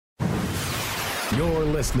You're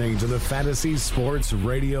listening to the Fantasy Sports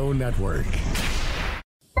Radio Network.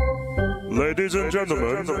 Ladies and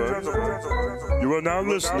gentlemen, you are now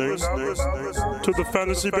listening to the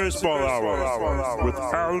Fantasy Baseball Hour with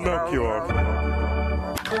Al Melchior.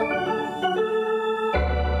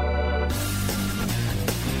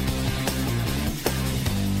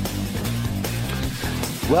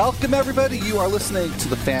 Welcome, everybody. You are listening to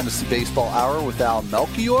the Fantasy Baseball Hour with Al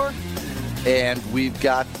Melchior. And we've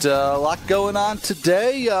got a lot going on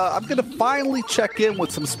today. I'm going to finally check in with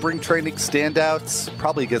some spring training standouts,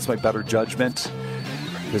 probably against my better judgment,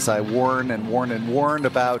 because I warn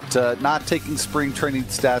about not taking spring training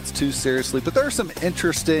stats too seriously. But there are some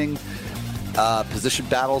interesting position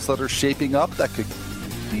battles that are shaping up that could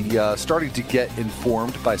be starting to get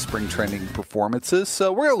informed by spring training performances.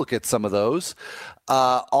 So we're going to look at some of those.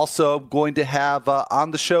 Also going to have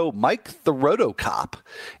on the show Mike the RotoCop,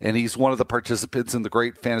 and he's one of the participants in the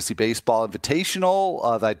Great Fantasy Baseball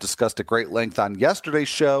Invitational that I discussed at great length on yesterday's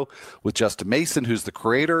show with Justin Mason, who's the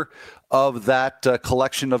creator of that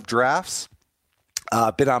collection of drafts.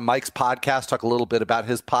 Been on Mike's podcast, talk a little bit about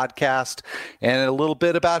his podcast and a little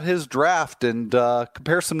bit about his draft and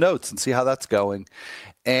compare some notes and see how that's going.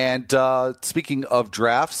 And speaking of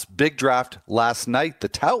drafts, big draft last night, the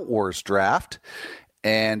Tout Wars draft,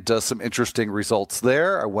 and some interesting results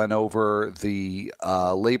there. I went over the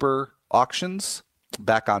labor auctions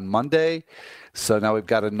back on Monday. So now we've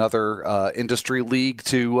got another industry league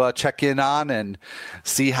to check in on and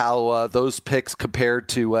see how those picks compared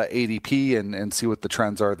to ADP and see what the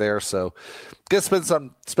trends are there. So going to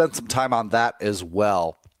spend some time on that as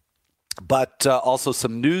well. But also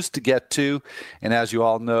some news to get to. And as you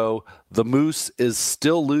all know, the Moose is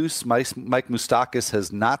still loose. Mike Moustakas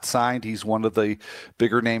has not signed. He's one of the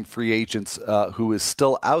bigger name free agents who is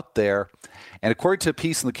still out there. And according to a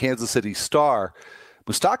piece in the Kansas City Star,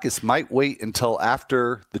 Moustakas might wait until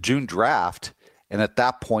after the June draft. And at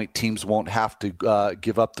that point, teams won't have to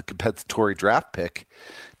give up the compensatory draft pick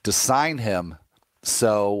to sign him.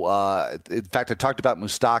 So, in fact, I talked about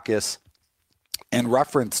Moustakas in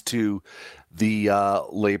reference to the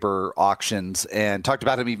labor auctions and talked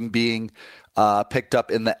about him even being picked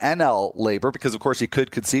up in the NL labor because, of course, he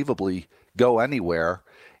could conceivably go anywhere.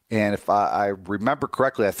 And if I remember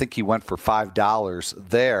correctly, I think he went for $5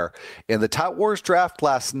 there. In the Tout Wars draft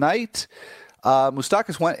last night,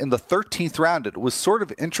 Moustakas went in the 13th round. It was sort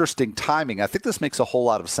of interesting timing. I think this makes a whole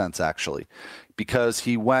lot of sense, actually, because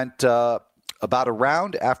he went about a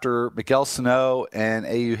round after Miguel Sano and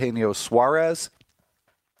Eugenio Suarez,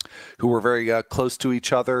 who were very close to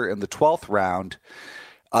each other in the 12th round.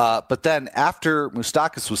 But then after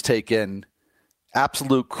Moustakas was taken,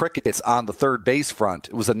 absolute crickets on the third base front.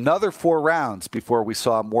 It was another 4 rounds before we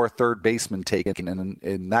saw more third basemen taken. And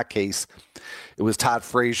in that case, it was Todd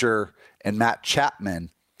Frazier and Matt Chapman.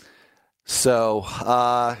 So,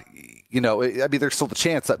 there's still the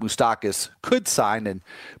chance that Moustakas could sign and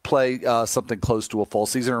play something close to a full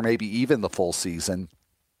season or maybe even the full season.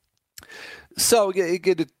 So,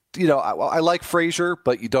 I like Frazier,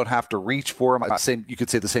 but you don't have to reach for him. You could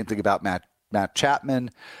say the same thing about Matt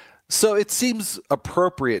Chapman. So it seems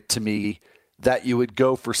appropriate to me that you would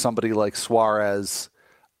go for somebody like Suarez,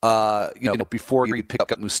 before you pick up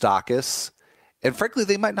Moustakas. And frankly,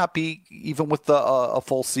 they might not be, even with a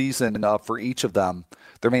full season for each of them,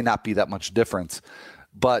 there may not be that much difference.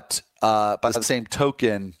 But by the same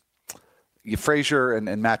token, Frazier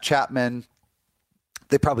and Matt Chapman,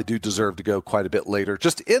 they probably do deserve to go quite a bit later,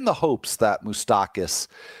 just in the hopes that Moustakas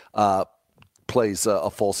plays a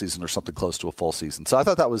full season or something close to a full season. So I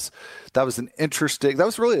thought that was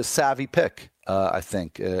really a savvy pick, I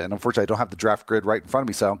think. And unfortunately, I don't have the draft grid right in front of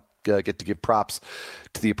me, so I get to give props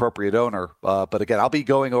to the appropriate owner. But again, I'll be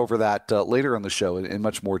going over that later in the show in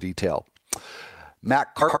much more detail.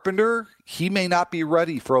 Matt Carpenter, he may not be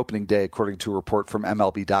ready for opening day, according to a report from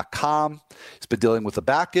MLB.com. He's been dealing with a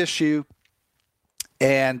back issue.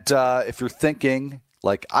 And if you're thinking,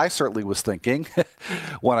 like I certainly was thinking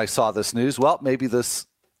when I saw this news, well, maybe this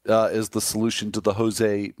is the solution to the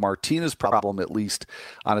Jose Martinez problem, at least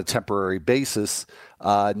on a temporary basis.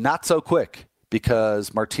 Not so quick,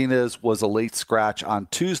 because Martinez was a late scratch on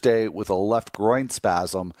Tuesday with a left groin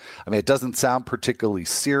spasm. I mean, it doesn't sound particularly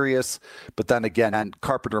serious, but then again,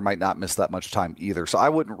 Carpenter might not miss that much time either. So I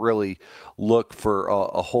wouldn't really look for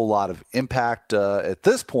a whole lot of impact at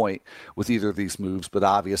this point with either of these moves, but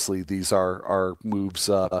obviously these are moves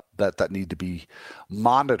that need to be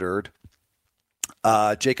monitored.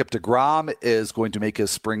 Jacob deGrom is going to make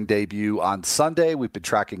his spring debut on Sunday. We've been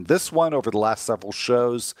tracking this one over the last several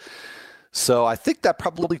shows. So I think that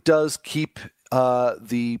probably does keep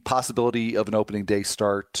the possibility of an opening day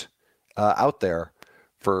start out there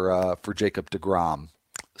for Jacob deGrom.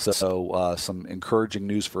 So some encouraging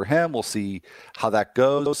news for him. We'll see how that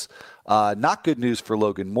goes. Not good news for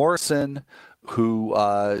Logan Morrison, who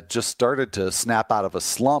just started to snap out of a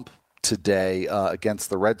slump today against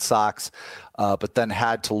the Red Sox, but then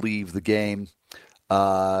had to leave the game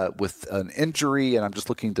with an injury. And I'm just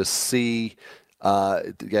looking to see.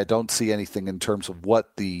 I don't see anything in terms of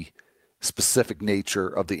what the specific nature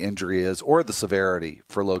of the injury is or the severity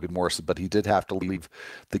for Logan Morrison, but he did have to leave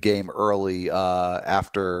the game early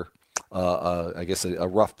after, I guess, a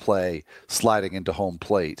rough play sliding into home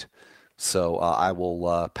plate. So I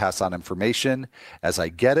will pass on information as I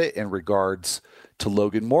get it in regards to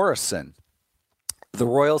Logan Morrison. The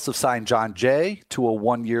Royals have signed John Jay to a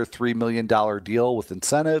 1-year, $3 million deal with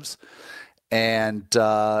incentives, and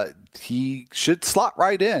he should slot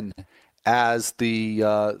right in as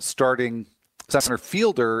the starting center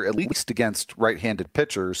fielder, at least against right-handed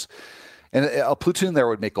pitchers. And a platoon there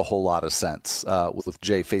would make a whole lot of sense with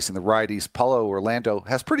Jay facing the righties. Paulo Orlando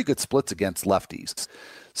has pretty good splits against lefties.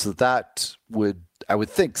 So that would, I would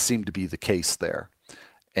think, seem to be the case there.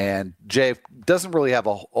 And Jay doesn't really have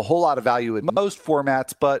a whole lot of value in most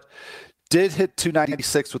formats, but did hit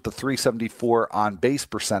 296 with the 374 on base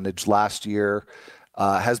percentage last year.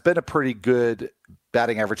 Has been a pretty good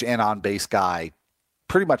batting average and on base guy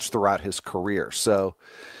pretty much throughout his career. So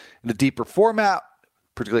in a deeper format,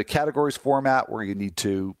 particularly a categories format where you need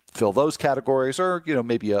to fill those categories, or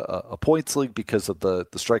maybe a points league because of the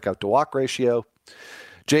strikeout to walk ratio,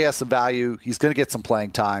 Jay has some value. He's going to get some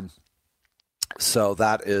playing time. So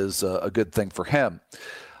that is a good thing for him.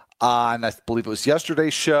 On, I believe it was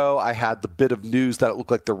yesterday's show, I had the bit of news that it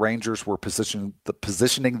looked like the Rangers were positioning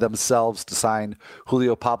themselves to sign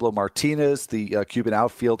Julio Pablo Martinez, the Cuban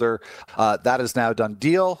outfielder. That is now a done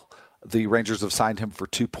deal. The Rangers have signed him for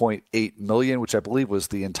 $2.8 million, which I believe was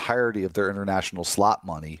the entirety of their international slot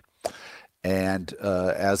money. And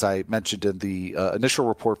as I mentioned in the initial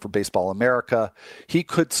report for Baseball America, he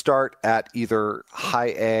could start at either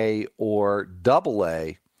high A or double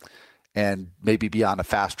A and maybe be on a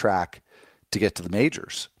fast track to get to the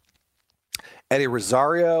majors. Eddie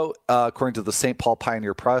Rosario, according to the St. Paul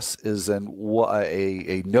Pioneer Press, is in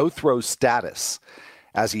a no-throw status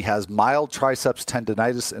as he has mild triceps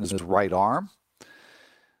tendonitis in his right arm.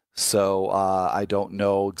 So I don't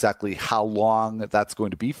know exactly how long that's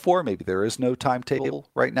going to be for. Maybe there is no timetable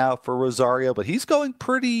right now for Rosario, but he's going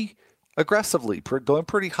pretty aggressively, going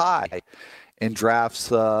pretty high in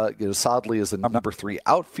drafts. Sadly, is a number 3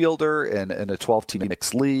 outfielder in a 12-team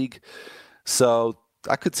mixed league. So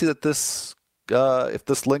I could see that this, if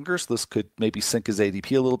this lingers, this could maybe sink his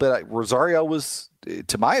ADP a little bit. Rosario was,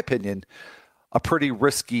 to my opinion, a pretty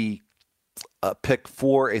risky pick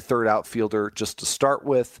for a third outfielder just to start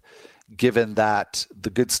with, given that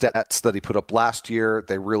the good stats that he put up last year,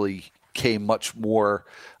 they really came much more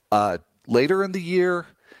later in the year.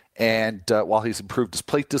 And while he's improved his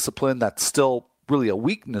plate discipline, that's still really a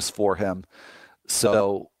weakness for him.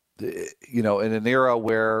 So, in an era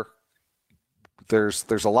where there's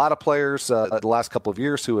a lot of players the last couple of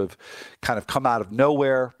years who have kind of come out of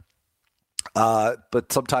nowhere,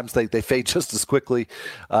 but sometimes they fade just as quickly.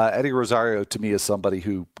 Eddie Rosario, to me, is somebody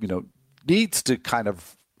who needs to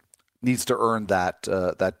earn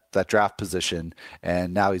that draft position,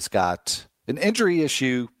 and now he's got an injury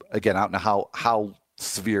issue. Again, I don't know how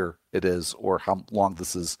severe it is or how long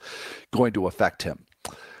this is going to affect him.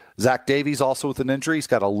 Zach Davies also with an injury. He's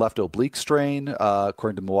got a left oblique strain.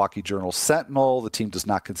 According to Milwaukee Journal Sentinel, the team does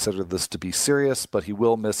not consider this to be serious, but he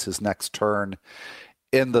will miss his next turn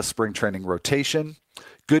in the spring training rotation.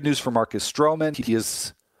 Good news for Marcus Stroman. He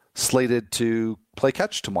is slated to play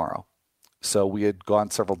catch tomorrow. So we had gone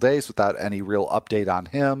several days without any real update on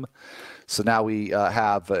him. So now we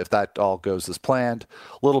have, if that all goes as planned,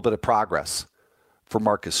 a little bit of progress for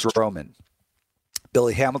Marcus Stroman.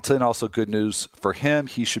 Billy Hamilton, also good news for him.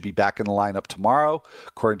 He should be back in the lineup tomorrow,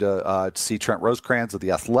 according to C. Trent Rosecrans of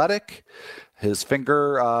The Athletic. His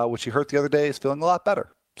finger, which he hurt the other day, is feeling a lot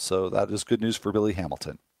better. So that is good news for Billy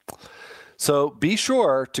Hamilton. So be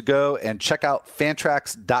sure to go and check out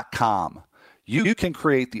Fantrax.com. You can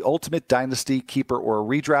create the ultimate dynasty, keeper, or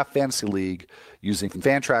redraft fantasy league using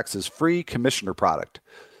Fantrax's free commissioner product.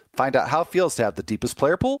 Find out how it feels to have the deepest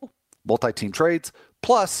player pool, multi-team trades,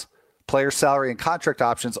 plus player salary and contract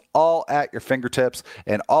options all at your fingertips,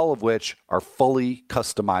 and all of which are fully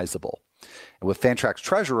customizable. And with Fantrax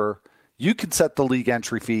Treasurer, you can set the league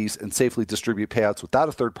entry fees and safely distribute payouts without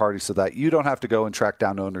a third party so that you don't have to go and track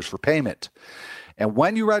down owners for payment. And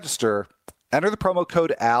when you register, enter the promo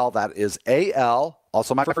code AL, that is AL,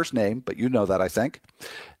 also my first name, but you know that, I think,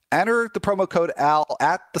 enter the promo code AL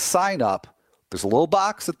at the sign up. There's a little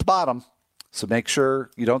box at the bottom, so make sure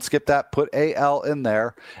you don't skip that. Put AL in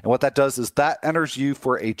there. And what that does is that enters you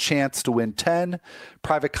for a chance to win 10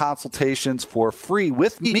 private consultations for free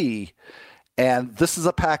with me. And this is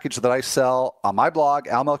a package that I sell on my blog,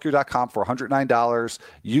 almelchior.com, for $109.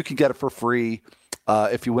 You can get it for free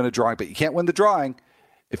if you win a drawing, but you can't win the drawing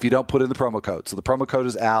if you don't put in the promo code. So the promo code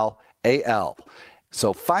is AL, A-L.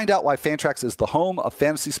 So find out why Fantrax is the home of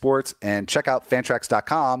fantasy sports and check out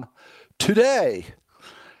fantrax.com today.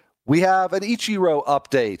 We have an Ichiro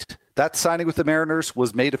update. That signing with the Mariners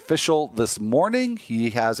was made official this morning.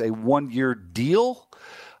 He has a 1-year deal.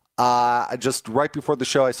 Just right before the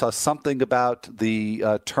show, I saw something about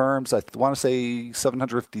the terms. I want to say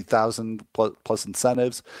 $750,000 plus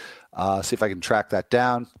incentives. See if I can track that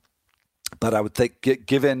down. But I would think,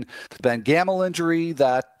 given the Ben Gamel injury,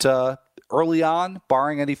 that early on,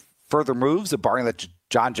 barring any further moves, and barring that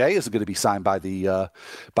John Jay isn't going to be signed by the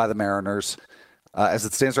Mariners, as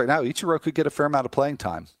it stands right now, Ichiro could get a fair amount of playing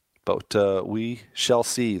time. But we shall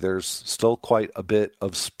see. There's still quite a bit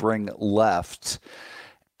of spring left.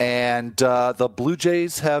 And the Blue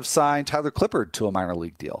Jays have signed Tyler Clippard to a minor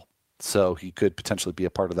league deal. So he could potentially be a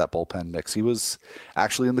part of that bullpen mix. He was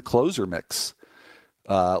actually in the closer mix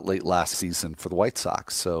late last season for the White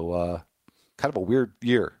Sox. So kind of a weird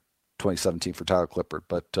year, 2017 for Tyler Clippard.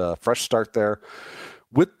 But fresh start there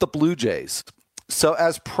with the Blue Jays. So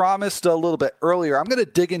as promised a little bit earlier, I'm going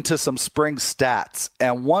to dig into some spring stats.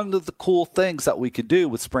 And one of the cool things that we could do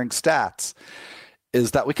with spring stats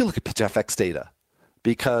is that we can look at PitchFX data,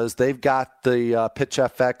 because they've got the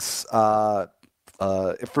PitchFX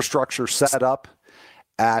infrastructure set up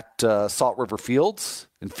at Salt River Fields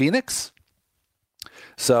in Phoenix.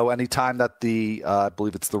 So anytime that I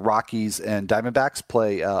believe it's the Rockies and Diamondbacks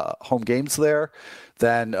play home games there,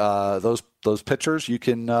 then those pitchers, you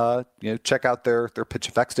can check out their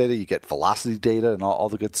PitchFX data. You get velocity data and all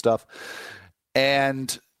the good stuff.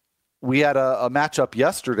 And we had a matchup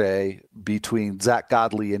yesterday between Zach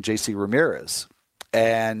Godley and JC Ramirez.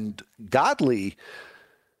 And Godley,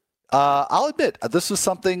 I'll admit, this was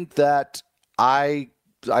something that I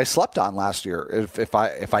slept on last year. If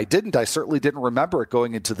I didn't, I certainly didn't remember it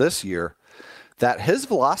going into this year, that his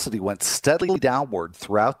velocity went steadily downward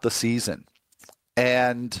throughout the season.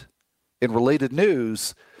 And in related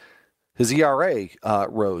news, his ERA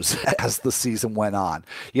rose as the season went on.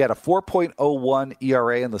 He had a 4.01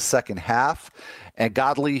 ERA in the second half. And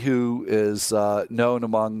Godley, who is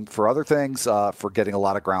known for other things, for getting a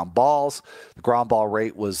lot of ground balls, the ground ball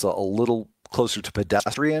rate was a little closer to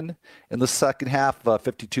pedestrian in the second half,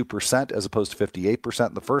 52% as opposed to 58%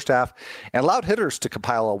 in the first half, and allowed hitters to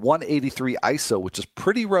compile a 183 ISO, which is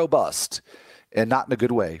pretty robust and not in a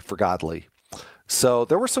good way for Godley. So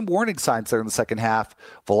there were some warning signs there in the second half.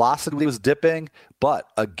 Velocity was dipping, but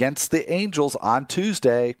against the Angels on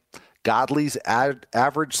Tuesday, Godley's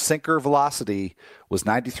average sinker velocity was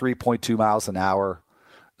 93.2 miles an hour.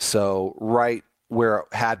 So right where it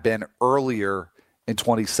had been earlier in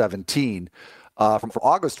 2017. From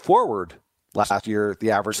August forward last year,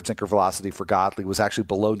 the average sinker velocity for Godley was actually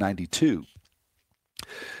below 92.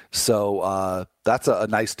 So that's a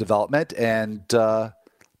nice development, and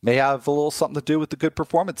may have a little something to do with the good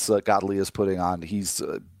performance Godley is putting on. He's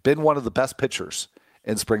been one of the best pitchers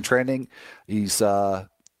in spring training. He's thrown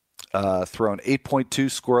 8.2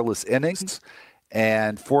 scoreless innings,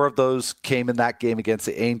 and 4 of those came in that game against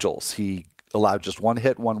the Angels. He allowed just 1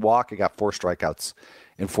 hit, 1 walk. He got 4 strikeouts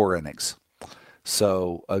in 4 innings.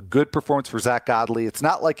 So a good performance for Zach Godley. It's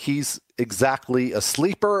not like he's exactly a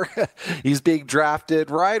sleeper. He's being drafted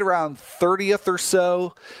right around 30th or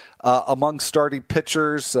so among starting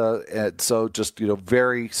pitchers. And so just,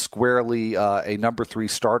 very squarely a number 3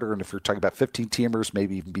 starter. And if you're talking about 15-teamers,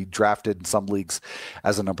 maybe even be drafted in some leagues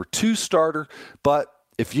as a number 2 starter. But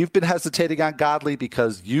if you've been hesitating on Godley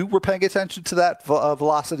because you were paying attention to that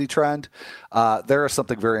velocity trend, there is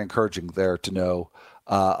something very encouraging there to know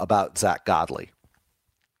about Zach Godley.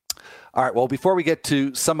 All right, well, before we get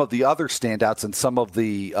to some of the other standouts and some of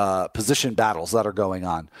the position battles that are going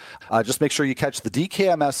on, just make sure you catch the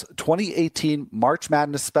DKMS 2018 March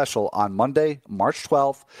Madness Special on Monday, March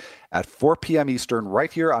 12th at 4 p.m. Eastern,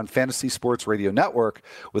 right here on Fantasy Sports Radio Network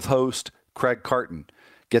with host Craig Carton.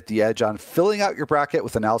 Get the edge on filling out your bracket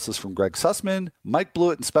with analysis from Greg Sussman, Mike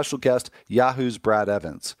Blewett, and special guest Yahoo's Brad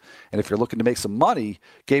Evans. And if you're looking to make some money,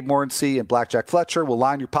 Gabe Morency and Blackjack Fletcher will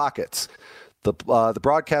line your pockets. The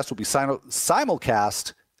broadcast will be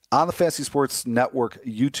simulcast on the Fantasy Sports Network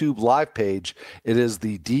YouTube live page. It is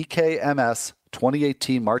the DKMS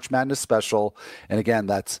 2018 March Madness Special. And again,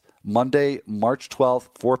 that's Monday, March 12th,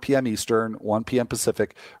 4 p.m. Eastern, 1 p.m.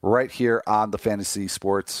 Pacific, right here on the Fantasy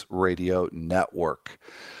Sports Radio Network.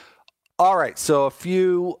 All right, so a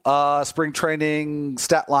few spring training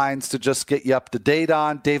stat lines to just get you up to date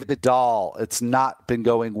on. David Dahl, it's not been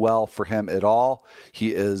going well for him at all.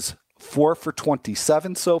 He is 4 for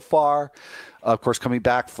 27 so far. Of course, coming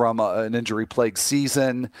back from an injury-plagued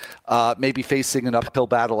season, maybe facing an uphill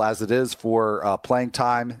battle as it is for playing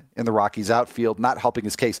time in the Rockies outfield, not helping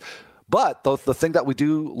his case. But the thing that we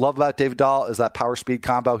do love about David Dahl is that power-speed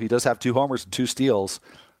combo. He does have 2 homers and 2 steals,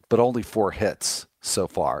 but only 4 hits so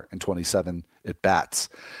far in 27 at-bats.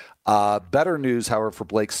 Better news, however, for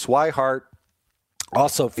Blake Swihart,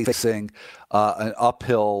 also facing an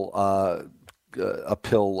uphill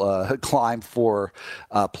climb for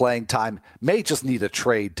playing time. May just need a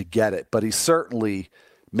trade to get it, but he's certainly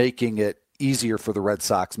making it easier for the Red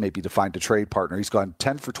Sox maybe to find a trade partner. He's gone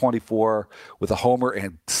 10 for 24 with a homer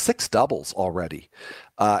and 6 doubles already,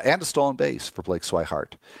 and a stolen base for Blake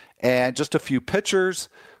Swihart. And just a few pitchers.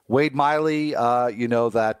 Wade Miley, I don't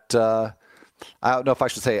know if I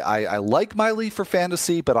should say I like Miley for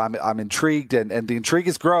fantasy, but I'm intrigued, and the intrigue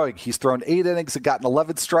is growing. He's thrown 8 innings and gotten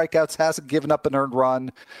 11 strikeouts, hasn't given up an earned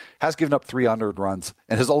run, has given up 3 unearned runs,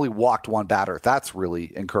 and has only walked 1 batter. That's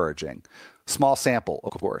really encouraging. Small sample,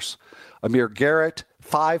 of course. Amir Garrett,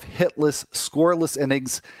 5 hitless, scoreless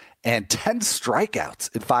innings, and 10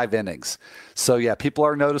 strikeouts in 5 innings. So, yeah, people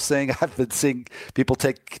are noticing. I've been seeing people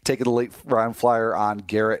taking a late round flyer on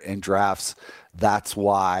Garrett in drafts. That's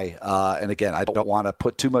why. And, again, I don't want to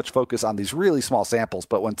put too much focus on these really small samples,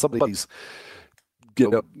 but when somebody's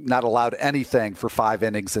not allowed anything for 5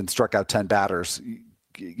 innings and struck out 10 batters,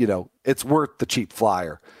 it's worth the cheap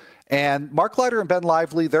flyer. And Mark Leiter and Ben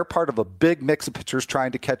Lively, they're part of a big mix of pitchers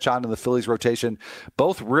trying to catch on in the Phillies rotation,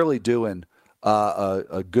 both really doing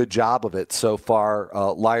a good job of it so far.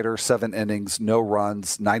 Leiter, 7 innings, no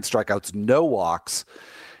runs, 9 strikeouts, no walks.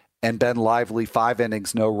 And Ben Lively, 5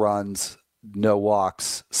 innings, no runs, no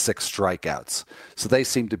walks, 6 strikeouts. So they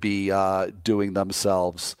seem to be doing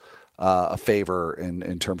themselves a favor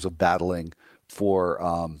in terms of battling for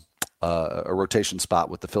a rotation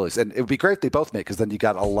spot with the Phillies. And it would be great if they both make, because then you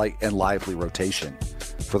got a light and lively rotation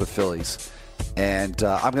for the Phillies. And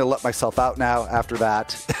I'm going to let myself out now after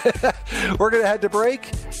that. We're going to head to break.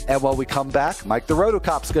 And when we come back, Mike the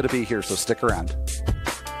Rotocop's going to be here, so stick around.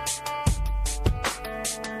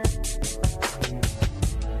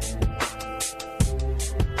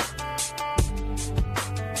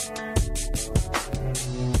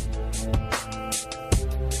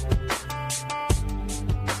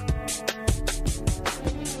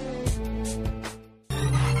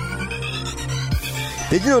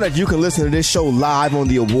 Did you know that you can listen to this show live on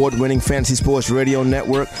the award-winning Fantasy Sports Radio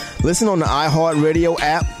Network? Listen on the iHeartRadio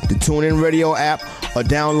app, the TuneIn Radio app, or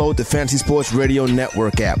download the Fantasy Sports Radio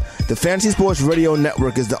Network app. The Fantasy Sports Radio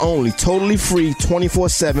Network is the only totally free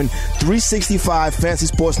 24/7, 365 Fantasy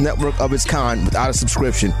Sports Network of its kind without a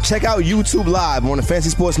subscription. Check out YouTube Live on the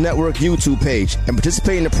Fantasy Sports Network YouTube page and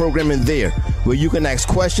participate in the programming there, where you can ask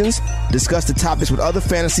questions, discuss the topics with other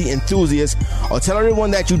fantasy enthusiasts, or tell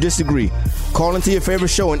everyone that you disagree. Call into your favorite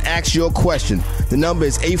show and ask your question. The number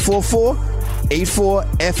is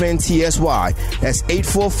 844-84-FNTSY. That's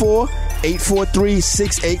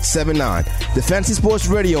 844-843-6879. The Fantasy Sports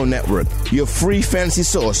Radio Network, your free fantasy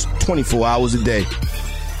source 24 hours a day.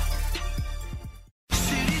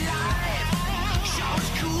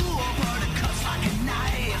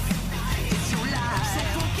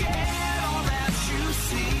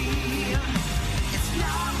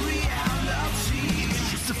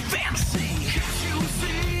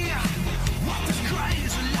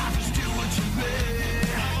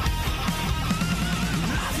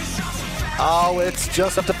 Oh, it's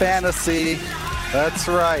just a fantasy. That's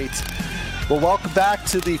right. Well, welcome back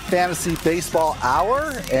to the Fantasy Baseball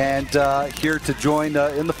Hour. And here to join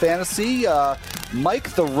in the fantasy, Mike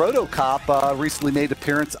the Rotocop recently made an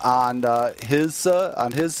appearance on his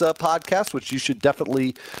podcast, which you should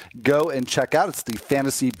definitely go and check out. It's the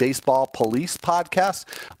Fantasy Baseball Police podcast.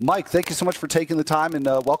 Mike, thank you so much for taking the time, and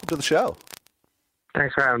welcome to the show.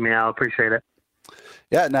 Thanks for having me, Al. Appreciate it.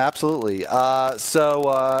 Yeah, no, absolutely. So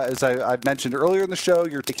as I've mentioned earlier in the show,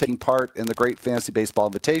 you're taking part in the Great Fantasy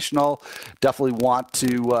Baseball Invitational. Definitely want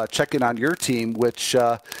to check in on your team, which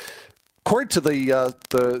according to the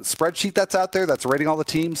spreadsheet that's out there that's rating all the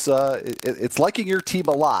teams, it's liking your team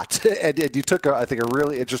a lot. and you took, I think, a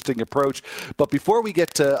really interesting approach. But before we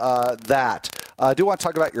get to that, I do want to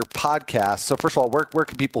talk about your podcast. So first of all, where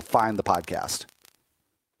can people find the podcast?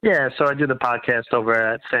 Yeah, so I do the podcast over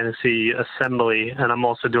at Fantasy Assembly, and I'm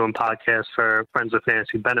also doing podcasts for Friends of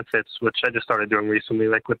Fantasy Benefits, which I just started doing recently,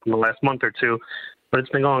 like within the last month or two. But it's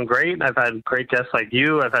been going great. I've had great guests like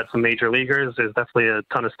you. I've had some major leaguers. There's definitely a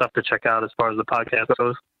ton of stuff to check out as far as the podcast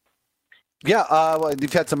goes. Yeah, well,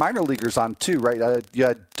 you've had some minor leaguers on too, right? You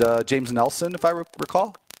had James Nelson, if I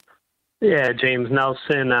recall. Yeah, James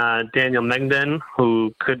Nelson, Daniel Mengden,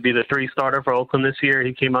 who could be the 3 starter for Oakland this year.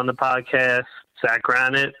 He came on the podcast. Zach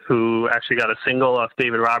Granite, who actually got a single off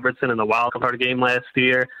David Robertson in the wild card game last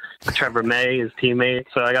year. Trevor May, his teammate.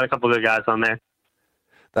 So I got a couple of good guys on there.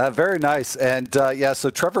 Very nice. And, so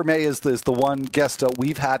Trevor May is the one guest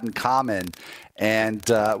we've had in common. And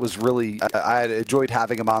it was really, I enjoyed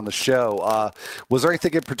having him on the show. Was there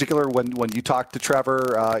anything in particular when you talked to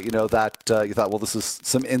Trevor, that you thought, well, this is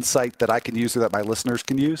some insight that I can use or that my listeners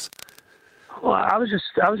can use? Well, I was just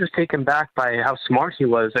taken back by how smart he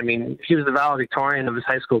was. I mean, he was the valedictorian of his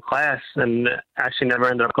high school class and actually never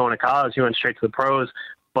ended up going to college. He went straight to the pros.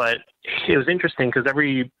 But it was interesting because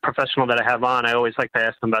every professional that I have on, I always like to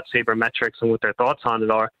ask them about sabermetrics and what their thoughts on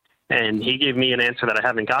it are. And he gave me an answer that I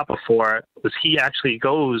haven't got before. Was he actually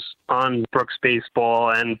goes on Brooks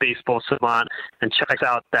Baseball and Baseball Savant and checks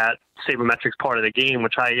out that sabermetrics part of the game,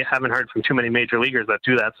 which I haven't heard from too many major leaguers that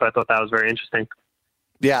do that. So I thought that was very interesting.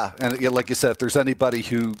 Yeah, and like you said, if there's anybody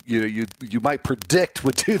who you might predict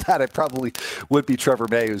would do that, it probably would be Trevor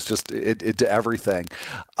May, who's just into everything.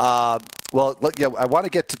 I want to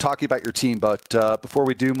get to talking about your team, but before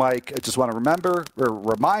we do, Mike, I just want to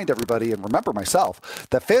remind everybody and remember myself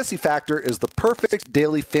that Fantasy Factor is the perfect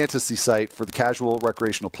daily fantasy site for the casual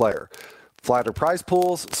recreational player. Flatter prize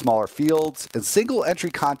pools, smaller fields, and single entry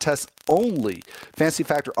contests only. Fantasy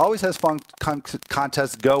Factor always has fun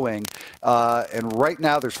contests going, and right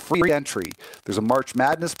now there's free entry. There's a March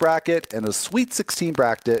Madness bracket and a Sweet 16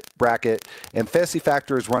 bracket, and Fantasy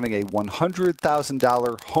Factor is running a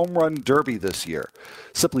 $100,000 home run derby this year.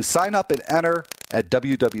 Simply sign up and enter at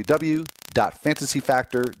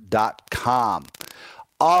www.fantasyfactor.com.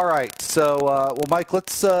 All right, so Mike,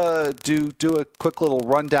 let's do a quick little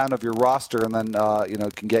rundown of your roster, and then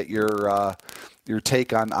can get your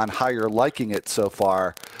take on how you're liking it so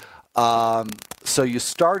far. So you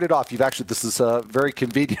started off. This is very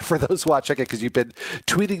convenient for those watching it because you've been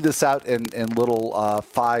tweeting this out in little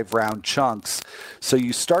 5-round chunks. So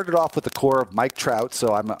you started off with the core of Mike Trout.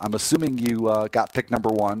 So I'm assuming you got pick number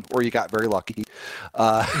 1, or you got very lucky.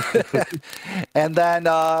 And then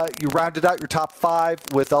you rounded out your top 5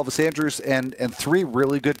 with Elvis Andrus and 3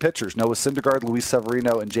 really good pitchers: Noah Syndergaard, Luis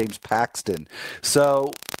Severino, and James Paxton.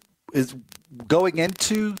 So is going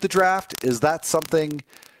into the draft, is that something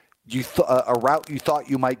a route you thought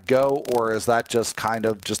you might go, or is that just kind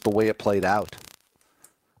of just the way it played out?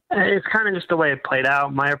 It's kind of just the way it played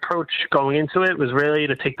out. My approach going into it was really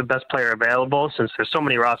to take the best player available, since there's so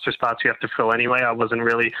many roster spots you have to fill anyway. I wasn't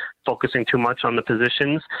really focusing too much on the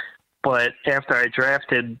positions. But after I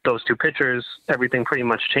drafted those 2 pitchers, everything pretty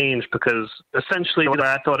much changed, because essentially what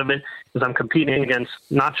I thought of it is I'm competing against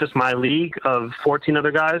not just my league of 14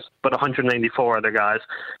 other guys, but 194 other guys.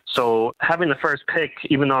 So having the first pick,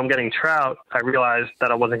 even though I'm getting Trout, I realized that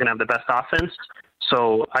I wasn't going to have the best offense.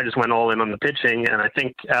 So I just went all in on the pitching. And I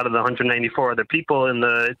think out of the 194 other people in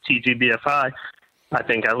the TGBFI, I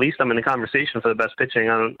think at least I'm in the conversation for the best pitching.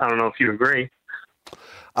 I don't know if you agree.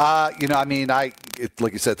 Like you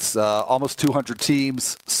said, it's almost 200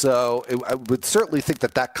 teams, so I would certainly think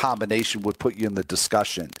that combination would put you in the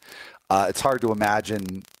discussion. It's hard to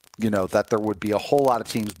imagine, that there would be a whole lot of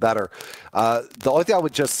teams better. The only thing I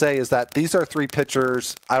would just say is that these are 3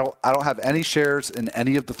 pitchers. I don't have any shares in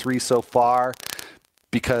any of the 3 so far,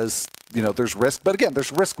 because there's risk. But again,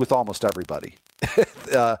 there's risk with almost everybody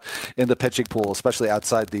in the pitching pool, especially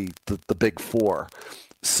outside the big 4.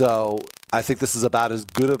 So I think this is about as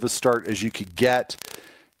good of a start as you could get,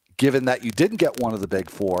 given that you didn't get one of the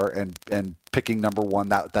big 4, and picking number 1,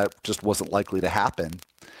 that just wasn't likely to happen.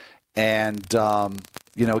 And,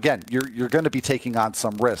 again, you're going to be taking on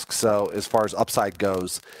some risk. So as far as upside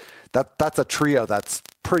goes, that's a trio that's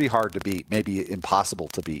pretty hard to beat, maybe impossible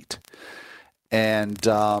to beat. And,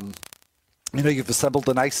 you've assembled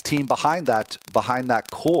a nice team behind that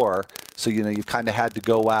core. So, you've kind of had to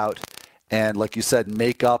go out and, like you said,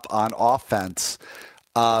 make up on offense.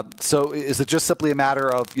 So is it just simply a matter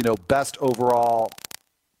of, best overall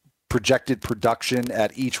projected production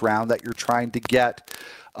at each round that you're trying to get?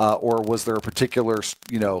 Or was there a particular,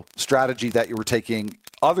 strategy that you were taking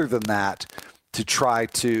other than that to try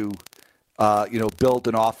to, build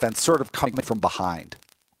an offense sort of coming from behind?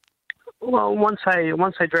 Well, once I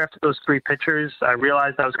drafted those 3 pitchers, I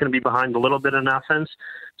realized I was going to be behind a little bit in offense.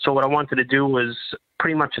 So what I wanted to do was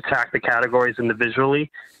pretty much attack the categories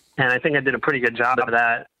individually. And I think I did a pretty good job of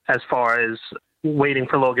that as far as waiting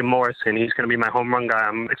for Logan Morrison. He's going to be my home run guy.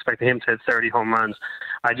 I'm expecting him to hit 30 home runs.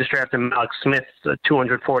 I just drafted Alex Smith,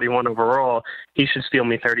 241 overall. He should steal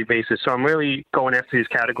me 30 bases. So I'm really going after these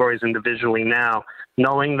categories individually now,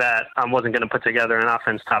 knowing that I wasn't going to put together an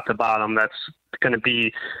offense top to bottom that's going to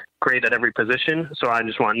be great at every position. So I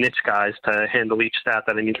just want niche guys to handle each stat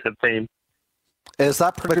that I need to obtain. Is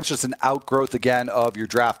that pretty much just an outgrowth again of your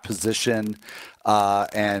draft position,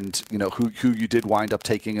 and who you did wind up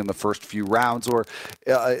taking in the first few rounds, or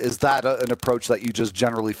is that an approach that you just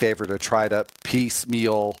generally favor to try to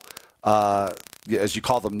piecemeal, as you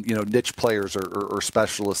call them, niche players or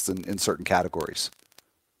specialists in certain categories?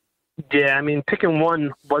 Yeah, I mean, picking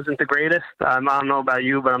one wasn't the greatest. I don't know about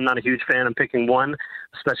you, but I'm not a huge fan of picking one,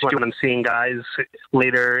 especially when I'm seeing guys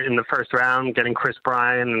later in the first round getting Chris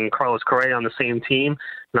Bryant and Carlos Correa on the same team,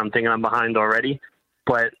 and I'm thinking I'm behind already.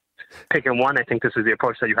 But picking one, I think this is the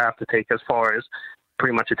approach that you have to take as far as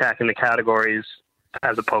pretty much attacking the categories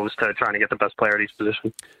as opposed to trying to get the best player at each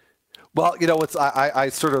position. Well, I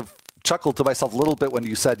sort of chuckled to myself a little bit when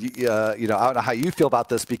you said, I don't know how you feel about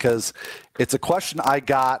this, because it's a question I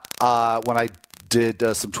got when I did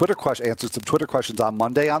answered some Twitter questions on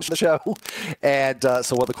Monday on the show. And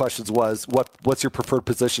so one of the questions was, what's your preferred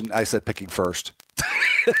position? I said picking first.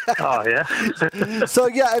 Oh, yeah. So,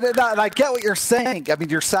 yeah, and I get what you're saying. I mean,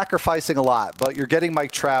 you're sacrificing a lot, but you're getting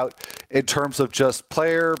Mike Trout in terms of just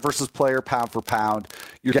player versus player, pound for pound.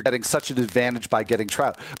 You're getting such an advantage by getting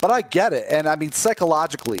Trout. But I get it. And, I mean,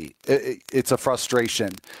 psychologically, it's a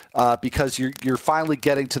frustration because you're finally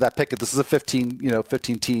getting to that pick. This is a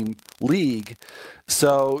 15-team league.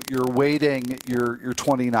 So you're waiting your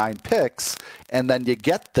 29 picks, and then you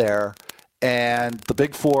get there. And the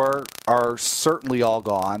big four are certainly all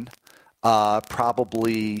gone.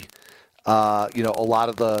 Probably, a lot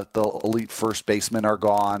of the elite first basemen are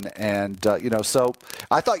gone. And, so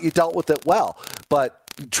I thought you dealt with it well. But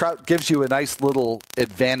Trout gives you a nice little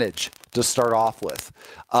advantage to start off with.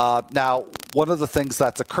 Now, one of the things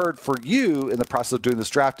that's occurred for you in the process of doing this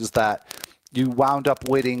draft is that you wound up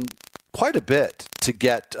waiting quite a bit to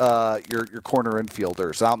get your corner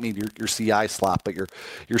infielders. I don't mean your CI slot, but your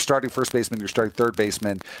starting first baseman, your starting third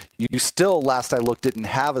baseman. You still, last I looked, didn't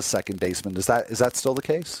have a second baseman. Is that still the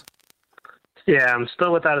case? Yeah, I'm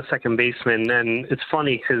still without a second baseman, and it's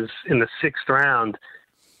funny because in the 6th round,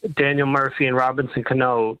 Daniel Murphy and Robinson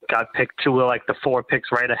Cano got picked to like the 4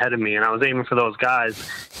 picks right ahead of me, and I was aiming for those guys.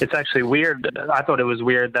 It's actually weird. I thought it was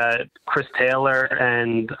weird that Chris Taylor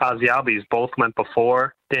and Ozzie Albies both went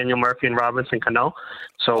before Daniel Murphy and Robinson Cano.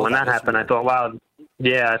 So when that happened, weird. I thought, wow,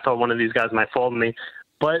 yeah, I thought one of these guys might fall to me.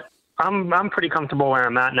 But I'm pretty comfortable where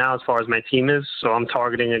I'm at now as far as my team is. So I'm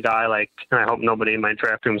targeting a guy like, and I hope nobody in my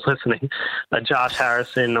draft room is listening, Josh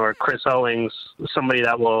Harrison or Chris Owings, somebody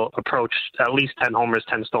that will approach at least 10 homers,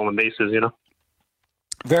 10 stolen bases,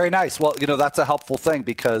 Very nice. Well, that's a helpful thing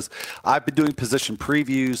because I've been doing position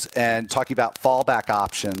previews and talking about fallback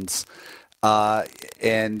options.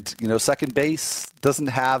 And second base doesn't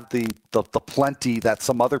have the plenty that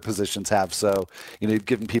some other positions have. So, you've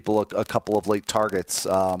given people a couple of late targets.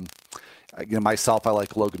 Myself, I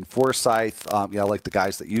like Logan Forsythe. I like the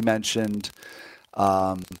guys that you mentioned.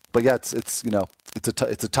 But yeah, it's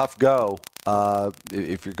a tough go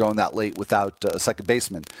if you're going that late without a second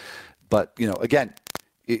baseman. But again,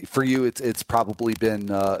 for you, it's probably been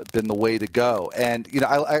the way to go. And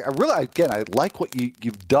I really I like what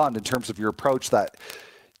you've done in terms of your approach. That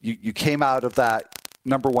you came out of that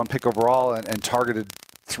number 1 pick overall and targeted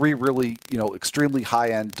 3 really extremely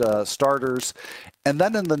high end starters, and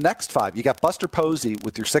then in the next 5 you got Buster Posey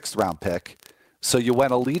with your 6th round pick. So you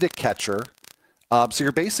went elite at catcher. So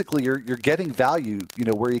you're basically you're getting value,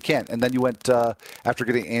 where you can. And then you went after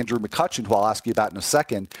getting Andrew McCutchen, who I'll ask you about in a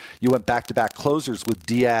second. You went back-to-back closers with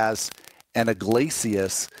Diaz and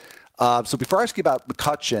Iglesias. So before I ask you about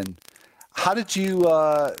McCutchen, how did you?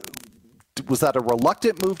 Was that a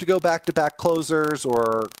reluctant move to go back-to-back closers,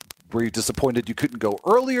 or were you disappointed you couldn't go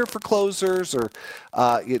earlier for closers, or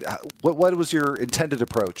what was your intended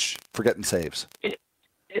approach for getting saves? It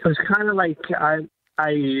was kind of like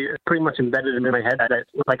I pretty much embedded it in my head that,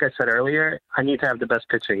 like I said earlier, I need to have the best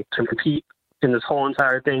pitching to compete in this whole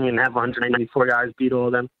entire thing and have 194 guys beat all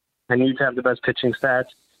of them. I need to have the best pitching stats,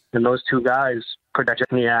 and those 2 guys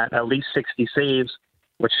project me at least 60 saves,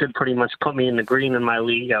 which should pretty much put me in the green in my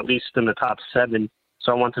league, at least in the top 7.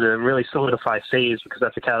 So I wanted to really solidify saves because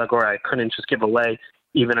that's a category I couldn't just give away,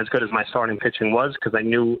 even as good as my starting pitching was, because I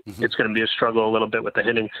knew it's going to be a struggle a little bit with the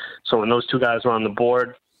hitting. So when those 2 guys were on the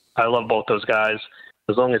board, I love both those guys.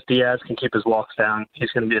 As long as Diaz can keep his walks down,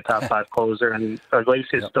 he's going to be a top 5 closer. And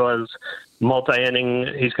Iglesias still has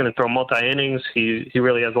multi-inning. He's going to throw multi-innings. He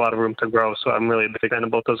really has a lot of room to grow. So I'm really a big fan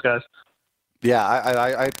of both those guys. Yeah,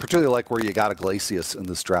 I particularly like where you got Iglesias in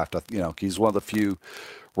this draft. He's one of the few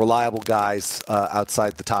reliable guys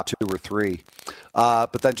outside the top 2 or 3.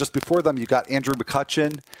 But then just before them, you got Andrew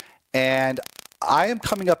McCutchen. And I am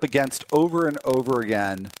coming up against over and over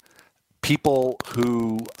again people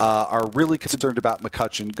who are really concerned about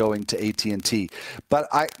McCutchen going to AT&T. But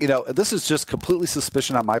this is just completely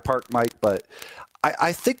suspicion on my part, Mike, but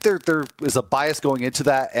I think there is a bias going into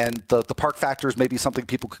that, and the park factor is maybe something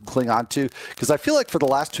people can cling on to, because I feel like for the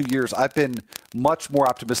last 2 years, I've been much more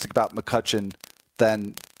optimistic about McCutchen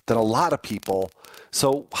than a lot of people.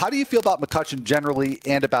 So how do you feel about McCutchen generally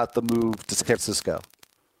and about the move to San Francisco?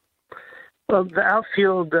 Well, the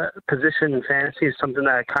outfield position in fantasy is something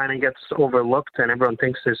that kind of gets overlooked, and everyone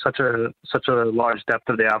thinks there's such a large depth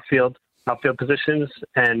of the outfield positions,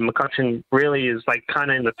 and McCutchen really is like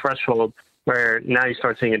kind of in the threshold where now you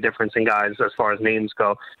start seeing a difference in guys as far as names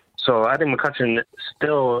go. So I think McCutchen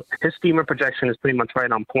still, his steamer projection is pretty much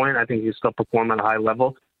right on point. I think he's still performing at a high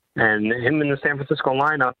level. And him in the San Francisco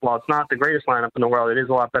lineup, while it's not the greatest lineup in the world, it is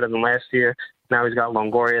a lot better than last year. Now he's got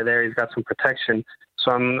Longoria there. He's got some protection.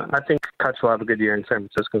 So I think Kutch will have a good year in San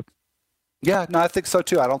Francisco. Yeah, no, I think so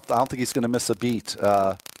too. I don't think he's going to miss a beat.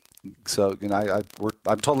 So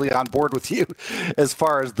I'm totally on board with you as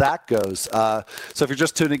far as that goes. So if you're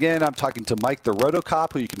just tuning in, I'm talking to Mike the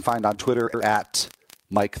Rotocop, who you can find on Twitter at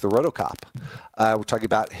Mike the Rotocop. We're talking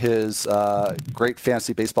about his great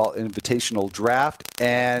fantasy baseball invitational draft,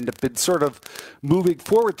 and been sort of moving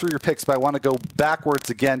forward through your picks, but I want to go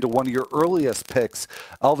backwards again to one of your earliest picks,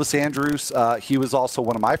 Elvis Andrus. He was also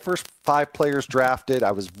one of my first 5 players drafted.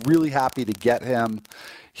 I was really happy to get him.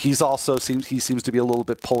 He's also seems to be a little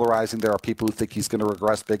bit polarizing. There are people who think he's going to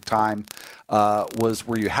regress big time.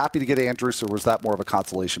 Were you happy to get Andrus, or was that more of a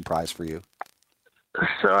consolation prize for you?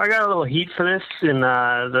 So I got a little heat for this in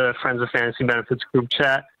the Friends of Fantasy Benefits group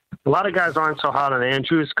chat. A lot of guys aren't so hot on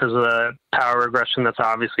Andrus because of the power regression that's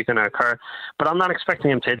obviously going to occur. But I'm not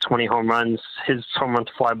expecting him to hit 20 home runs. His home run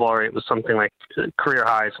to fly ball rate was something like career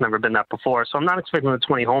high. It's never been that before. So I'm not expecting the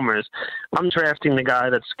 20 homers. I'm drafting the guy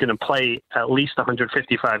that's going to play at least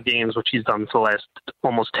 155 games, which he's done for the last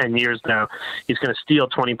almost 10 years now. He's going to steal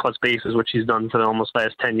 20-plus bases, which he's done for the almost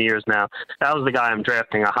last 10 years now. That was the guy I'm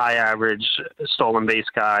drafting, a high-average stolen base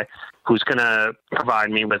guy who's going to provide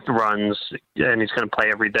me with runs, and he's going to play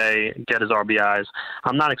every day, get his RBIs.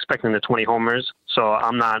 I'm not expecting the 20 homers, so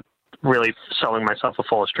I'm not really selling myself a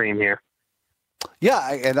false dream here.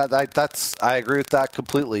 Yeah, and I agree with that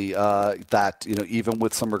completely. That even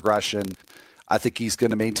with some regression, I think he's going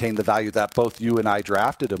to maintain the value that both you and I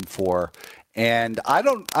drafted him for. And I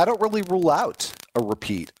don't really rule out a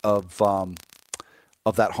repeat of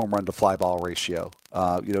that home run to fly ball ratio.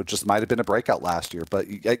 Just might have been a breakout last year, but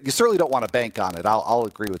you certainly don't want to bank on it. I'll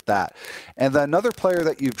agree with that. And then another player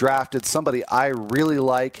that you've drafted, somebody I really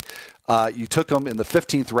like. You took him in the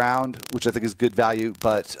 15th round, which I think is good value,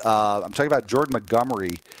 but I'm talking about Jordan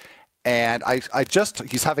Montgomery, and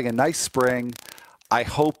he's having a nice spring. I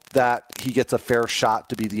hope that he gets a fair shot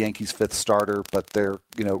to be the Yankees' 5th starter, but they're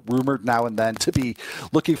rumored now and then to be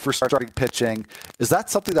looking for starting pitching. Is that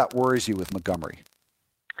something that worries you with Montgomery?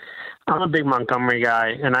 I'm a big Montgomery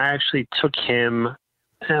guy, and I actually took him,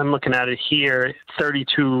 and I'm looking at it here,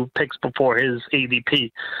 32 picks before his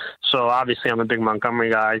ADP. So obviously I'm a big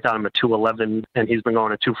Montgomery guy. I got him at 211, and he's been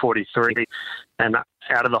going at 243. And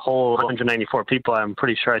out of the whole 194 people, I'm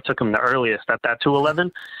pretty sure I took him the earliest at that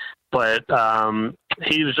 211. But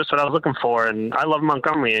he was just what I was looking for, and I love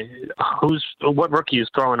Montgomery. What rookie is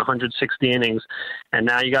throwing 160 innings, and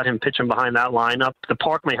now you got him pitching behind that lineup. The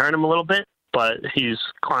park may hurt him a little bit, but he's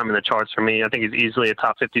climbing the charts for me. I think he's easily a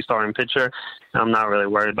top 50 starting pitcher. I'm not really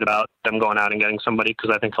worried about them going out and getting somebody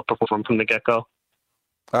because I think he'll perform from the get-go.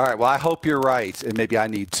 All right. Well, I hope you're right, and maybe I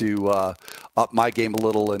need to up my game a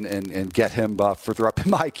little and get him further up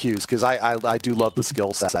in my queues because I do love the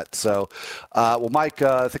skill set. So, Mike,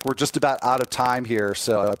 I think we're just about out of time here,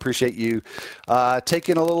 so I appreciate you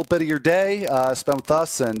taking a little bit of your day, spend with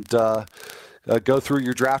us, and go through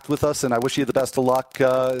your draft with us, and I wish you the best of luck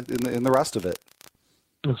in the rest of it.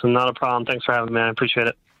 It's not a problem. Thanks for having me. I appreciate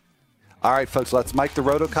it. All right, folks, that's Mike the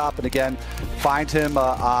Rotocop. And again, find him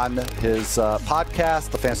on his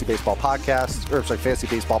podcast, the Fantasy Baseball Podcast, or sorry, Fantasy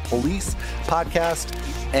Baseball Police Podcast,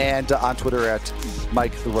 and on Twitter at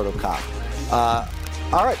Mike the Rotocop.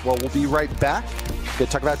 All right, well, we'll be right back. We're going to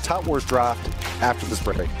talk about Tout Wars draft after this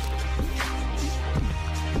break.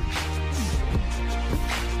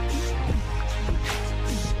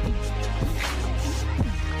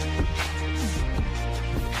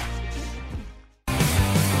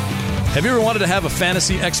 Have you ever wanted to have a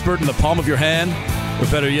fantasy expert in the palm of your hand?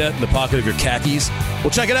 Or better yet, in the pocket of your khakis? Well,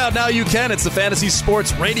 check it out. Now you can. It's the Fantasy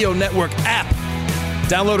Sports Radio Network app.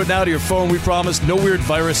 Download it now to your phone. We promise no weird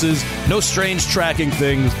viruses, no strange tracking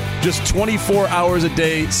things. Just 24 hours a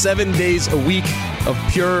day, 7 days a week of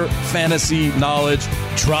pure fantasy knowledge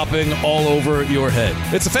dropping all over your head.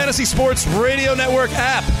 It's the Fantasy Sports Radio Network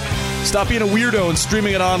app. Stop being a weirdo and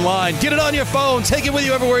streaming it online. Get it on your phone. Take it with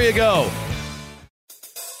you everywhere you go.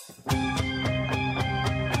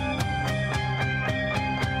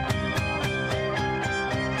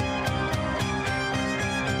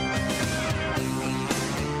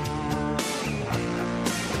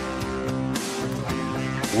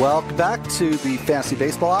 Welcome back to the Fantasy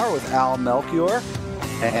Baseball Hour with Al Melchior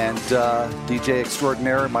and DJ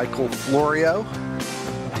extraordinaire Michael Florio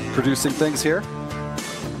producing things here.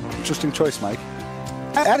 Interesting choice, Mike.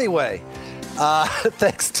 Anyway,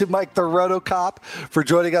 thanks to Mike the Rotocop for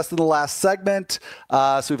joining us in the last segment.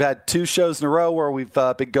 So we've had 2 shows in a row where we've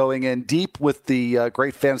been going in deep with the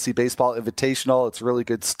Great Fantasy Baseball Invitational. It's really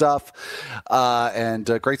good stuff. And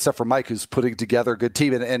great stuff from Mike, who's putting together a good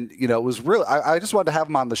team. And you know, it was really, I just wanted to have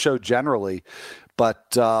him on the show generally,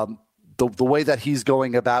 but the way that he's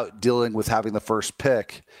going about dealing with having the first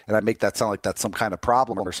pick, and I make that sound like that's some kind of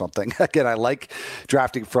problem or something. Again, I like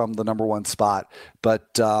drafting from the number 1 spot,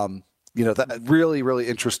 but you know, that really, really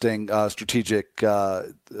interesting strategic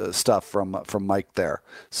stuff from Mike there.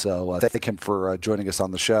 So thank him for joining us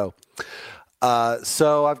on the show.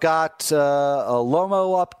 So I've got a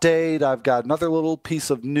Lomo update. I've got another little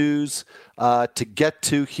piece of news to get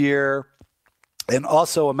to here. And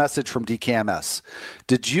also a message from DKMS.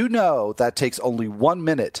 Did you know that takes only 1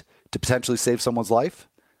 minute to potentially save someone's life?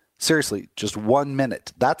 Seriously, just 1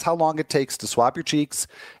 minute. That's how long it takes to swab your cheeks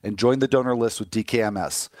and join the donor list with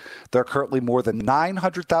DKMS. There are currently more than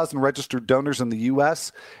 900,000 registered donors in the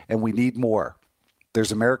U.S., and we need more.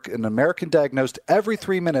 There's an American diagnosed every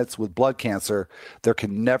 3 minutes with blood cancer. There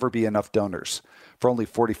can never be enough donors. For only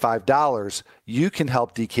 $45, you can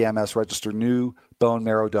help DKMS register new bone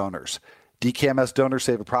marrow donors. DKMS donors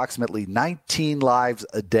save approximately 19 lives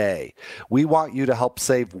a day. We want you to help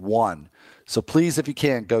save one. So please, if you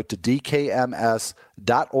can, go to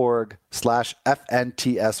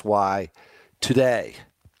dkms.org/FNTSY today.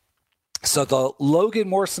 So the Logan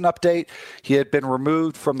Morrison update, he had been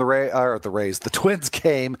removed from the Twins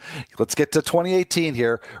game. Let's get to 2018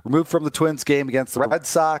 here. Removed from the Twins game against the Red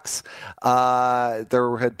Sox.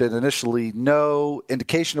 There had been initially no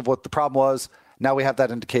indication of what the problem was. Now we have that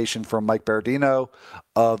indication from Mike Berardino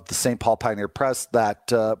of the St. Paul Pioneer Press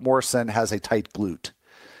that Morrison has a tight glute.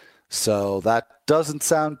 So that doesn't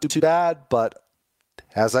sound too bad, but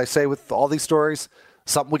as I say with all these stories,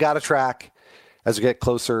 something we got to track as we get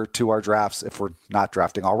closer to our drafts if we're not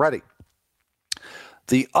drafting already.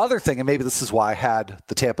 The other thing, and maybe this is why I had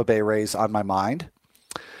the Tampa Bay Rays on my mind,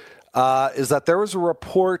 is that there was a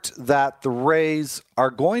report that the Rays are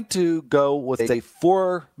going to go with a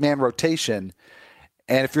 4-man rotation.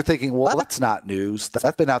 And if you're thinking, well, that's not news,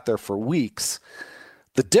 that's been out there for weeks.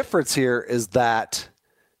 The difference here is that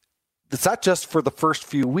it's not just for the first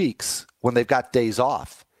few weeks when they've got days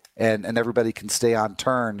off and everybody can stay on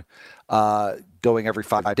turn going every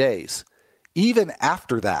 5 days. Even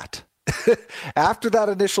after that, after that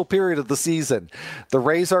initial period of the season, the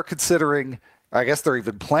Rays are considering, I guess they're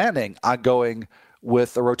even planning on going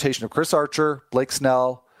with a rotation of Chris Archer, Blake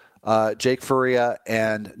Snell, Jake Faria,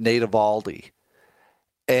 and Nate Eovaldi.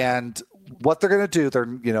 And what they're going to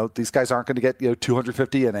do, these guys aren't going to get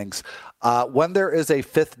 250 innings. When there is a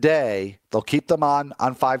fifth day, they'll keep them on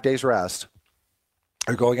 5 days rest.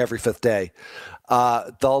 They're going every fifth day.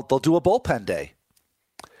 They'll do a bullpen day.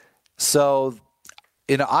 So,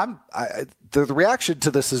 the reaction to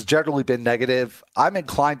this has generally been negative. I'm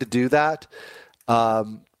inclined to do that.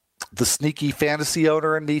 The sneaky fantasy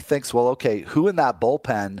owner in me thinks, well, okay, who in that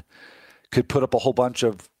bullpen could put up a whole bunch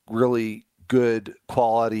of really good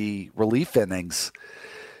quality relief innings?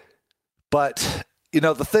 But,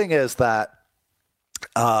 the thing is that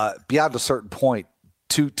beyond a certain point,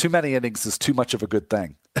 too many innings is too much of a good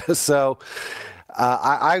thing. So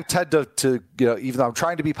I tend to, even though I'm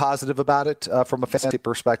trying to be positive about it from a fantasy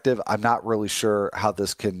perspective, I'm not really sure how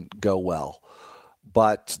this can go well.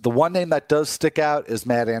 But the one name that does stick out is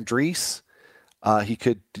Matt Andriese. He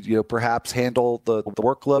could, perhaps handle the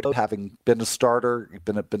workload, having been a starter,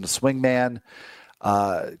 been a swing man.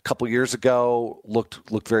 A couple years ago,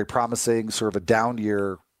 looked very promising. Sort of a down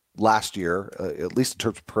year last year, at least in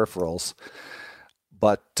terms of peripherals.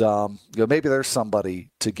 But maybe there's somebody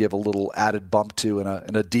to give a little added bump to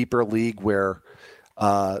in a deeper league where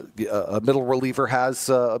a middle reliever has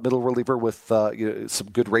a middle reliever with some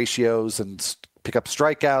good ratios and pick up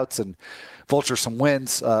strikeouts and vulture some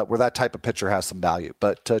wins, where that type of pitcher has some value.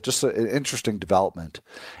 But just an interesting development.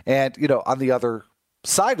 And, on the other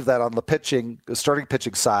side of that, on the starting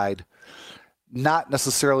pitching side, not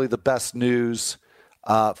necessarily the best news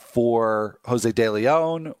for Jose De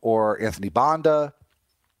Leon or Anthony Banda,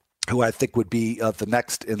 who I think would be the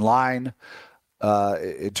next in line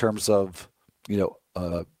in terms of,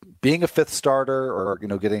 being a fifth starter or,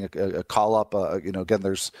 getting a call up. Again,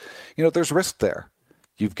 there's risk there.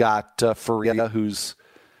 You've got Faria, who's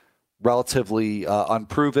relatively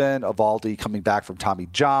unproven. Eovaldi coming back from Tommy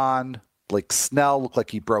John. Blake Snell looked like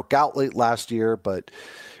he broke out late last year, but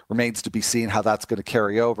remains to be seen how that's going to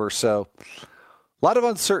carry over. So a lot of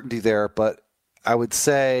uncertainty there, but I would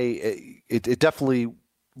say it definitely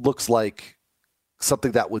looks like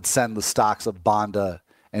something that would send the stocks of Banda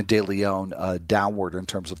and De Leon downward in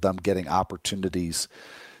terms of them getting opportunities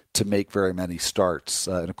to make very many starts.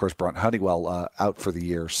 And of course, Brent Honeywell out for the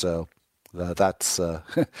year. So that's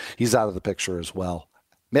he's out of the picture as well.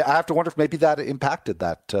 I have to wonder if maybe that impacted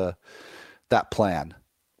that plan.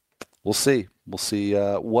 We'll see. We'll see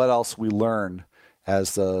what else we learn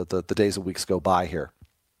as the days and weeks go by here.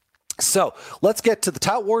 So let's get to the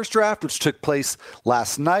Tout Wars draft, which took place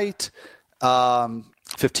last night.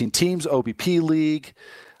 15 teams, OBP League.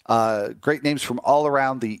 Great names from all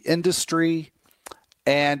around the industry.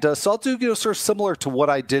 And so I'll do sort of similar to what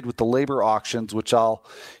I did with the labor auctions, which I'll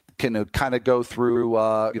kind of go through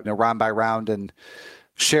round by round and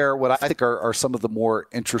share what I think are some of the more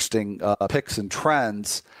interesting picks and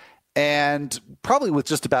trends. And probably with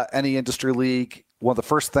just about any industry league, one of the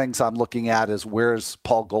first things I'm looking at is where's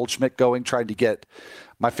Paul Goldschmidt going, trying to get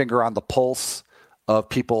my finger on the pulse of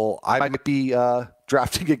people I might be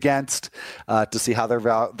drafting against to see how they're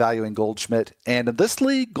valuing Goldschmidt. And in this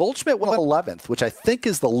league, Goldschmidt went 11th, which I think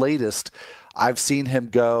is the latest I've seen him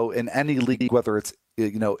go in any league, whether it's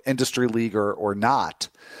industry league or not.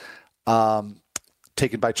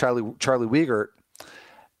 Taken by Charlie Wiegert.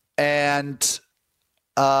 And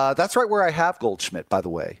that's right where I have Goldschmidt, by the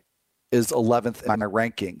way, is 11th in my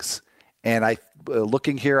rankings. And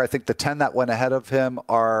looking here, I think the 10 that went ahead of him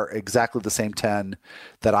are exactly the same 10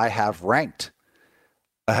 that I have ranked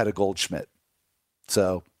ahead of Goldschmidt.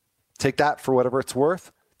 So take that for whatever it's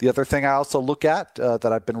worth. The other thing I also look at that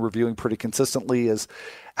I've been reviewing pretty consistently is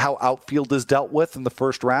how outfield is dealt with in the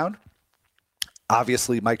first round.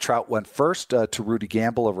 Obviously, Mike Trout went first to Rudy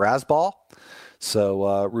Gamble of Razzball.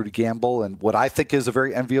 So Rudy Gamble, and what I think is a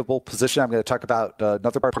very enviable position. I'm going to talk about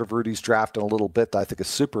another part of Rudy's draft in a little bit that I think is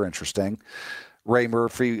super interesting. Ray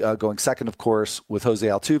Murphy going second, of course, with Jose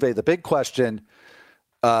Altuve. The big question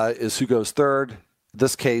is who goes third. In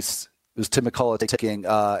this case, it was Tim McCullough taking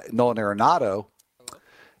Nolan Arenado.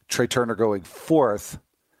 Trey Turner going fourth.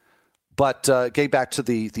 But getting back to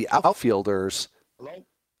the outfielders,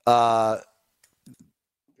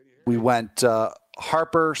 we went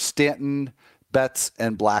Harper, Stanton, Betts,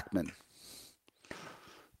 and Blackmon.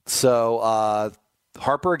 So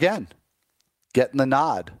Harper again, getting the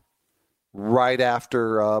nod right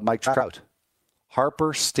after Mike Trout.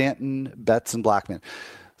 Harper, Stanton, Betts, and Blackmon.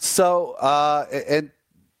 So I've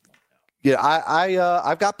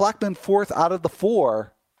got Blackmon fourth out of the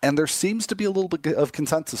four, and there seems to be a little bit of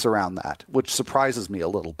consensus around that, which surprises me a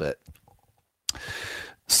little bit.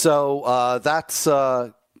 So that's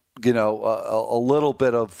a little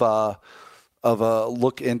bit of a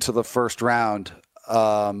look into the first round.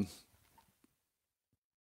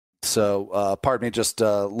 So pardon me, just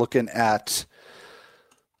looking at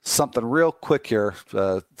something real quick here.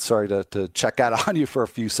 Sorry to check out on you for a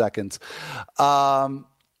few seconds.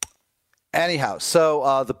 Anyhow,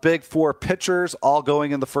 so the big four pitchers all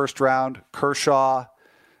going in the first round. Kershaw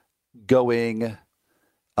going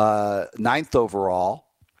 9th overall.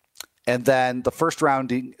 And then the first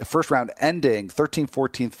round ending, 13th,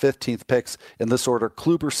 14th, 15th picks in this order,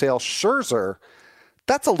 Kluber, Sale, Scherzer.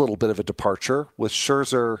 That's a little bit of a departure, with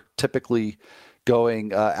Scherzer typically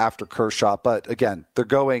going after Kershaw. But again, they're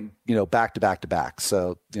going, back to back to back.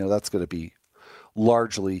 So, that's going to be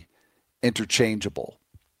largely interchangeable.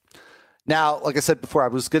 Now, like I said before, I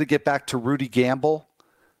was going to get back to Rudy Gamble.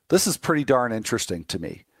 This is pretty darn interesting to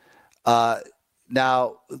me.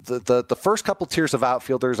 Now, the first couple tiers of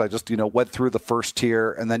outfielders, I just, went through the first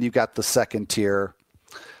tier, and then you got the second tier.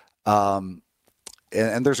 And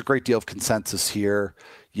there's a great deal of consensus here.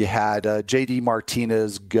 You had J.D.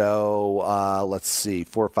 Martinez go,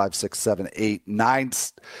 4, 5, 6, 7, 8,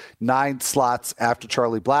 9 slots after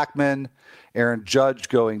Charlie Blackmon. Aaron Judge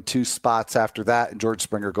going 2 spots after that, and George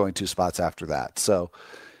Springer going 2 spots after that. So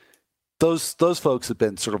those folks have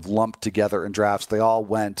been sort of lumped together in drafts. They all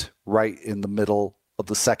went right in the middle of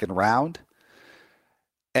the second round.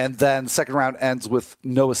 And then the second round ends with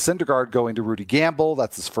Noah Syndergaard going to Rudy Gamble.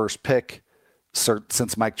 That's his first pick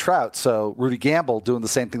since Mike Trout. So Rudy Gamble doing the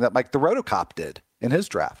same thing that Mike the Rotocop did in his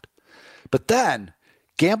draft. But then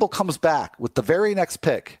Gamble comes back with the very next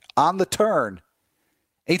pick on the turn,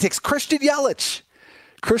 and he takes Christian Yelich.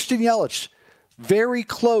 Christian Yelich, very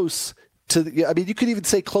close to, you could even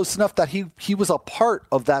say close enough that he was a part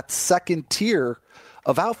of that second tier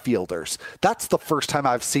of outfielders. That's the first time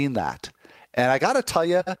I've seen that. And I got to tell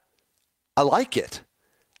you, I like it.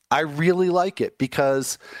 I really like it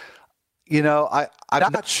because, I'm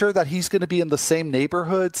not sure that he's going to be in the same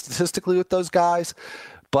neighborhood statistically with those guys,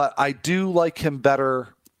 but I do like him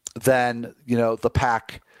better than, the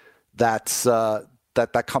pack that's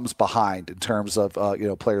that comes behind in terms of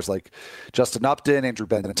players like Justin Upton, Andrew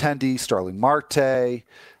Benintendi, Starling Marte,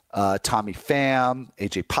 Tommy Pham,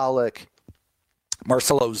 AJ Pollock,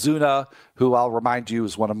 Marcelo Ozuna, who I'll remind you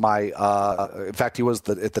is one of my in fact he was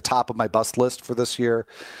at the top of my bust list for this year.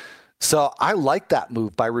 So I like that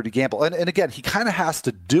move by Rudy Gamble, and again, he kind of has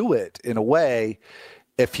to do it in a way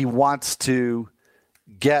if he wants to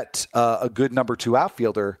get a good number 2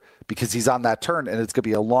 outfielder, because he's on that turn, and it's going to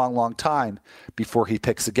be a long, long time before he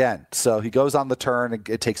picks again. So he goes on the turn, and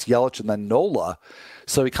it takes Yelich and then Nola.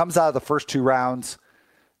 So he comes out of the first 2 rounds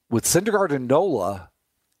with Syndergaard and Nola,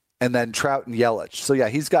 and then Trout and Yelich. So yeah,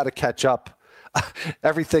 he's got to catch up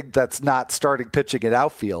everything that's not starting pitching in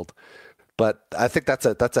outfield. But I think that's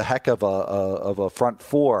a heck of a front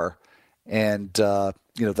 4, and then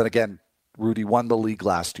again, Rudy won the league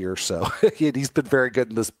last year, so he's been very good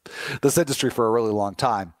in this industry for a really long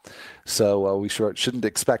time. So we shouldn't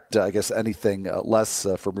expect, anything less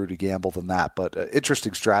from Rudy Gamble than that. But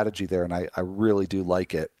interesting strategy there, and I really do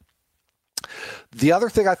like it. The other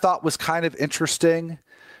thing I thought was kind of interesting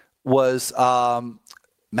was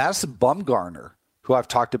Madison Bumgarner, who I've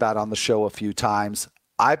talked about on the show a few times.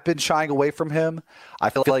 I've been shying away from him. I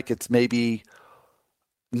feel like it's maybe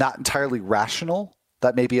not entirely rational,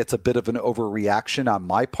 that maybe it's a bit of an overreaction on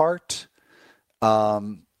my part,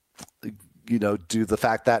 due to the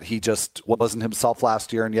fact that he just wasn't himself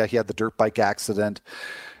last year. And yeah, he had the dirt bike accident,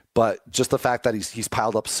 but just the fact that he's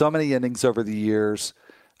piled up so many innings over the years,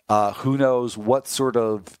 who knows what sort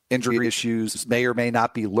of injury issues may or may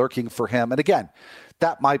not be lurking for him. And again,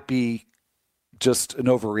 that might be just an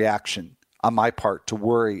overreaction on my part to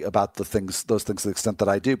worry about those things to the extent that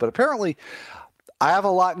I do. But apparently I have a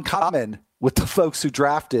lot in common with the folks who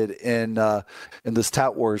drafted in this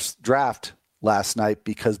Tout Wars draft last night,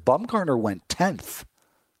 because Bumgarner went 10th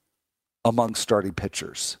among starting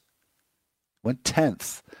pitchers. Went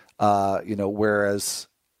 10th, whereas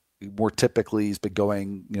more typically he's been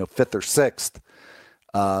going, 5th or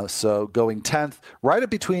 6th. So going 10th, right up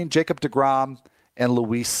between Jacob deGrom and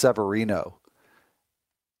Luis Severino.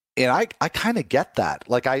 And I kind of get that.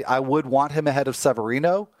 Like I would want him ahead of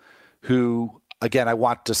Severino, who, again, I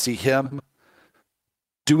want to see him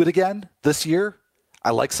do it again this year.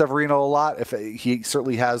 I like Severino a lot. If he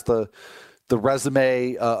certainly has the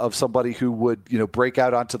resume of somebody who would, break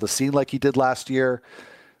out onto the scene like he did last year.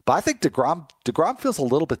 But I think DeGrom feels a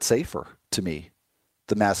little bit safer to me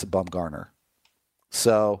than Madison Bumgarner.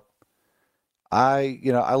 So I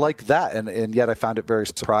like that, and yet I found it very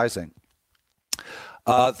surprising.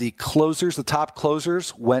 The top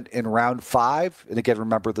closers went in round 5. And again,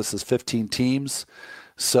 remember, this is 15 teams.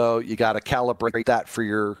 So you got to calibrate that for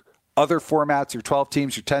your other formats, your 12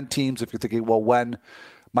 teams, your 10 teams. If you're thinking, well, when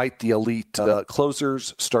might the elite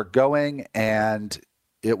closers start going? And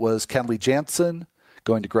it was Kenley Jansen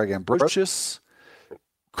going to Greg Ambrosius,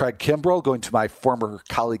 Craig Kimbrell going to my former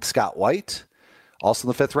colleague Scott White, also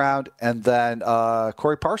in the 5th round, and then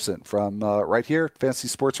Corey Parson from right here, Fantasy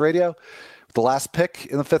Sports Radio. The last pick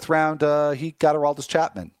in the 5th round, he got Aroldis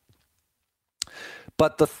Chapman.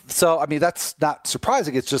 But that's not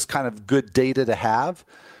surprising. It's just kind of good data to have.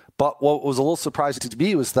 But what was a little surprising to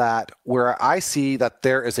me was that where I see that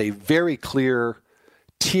there is a very clear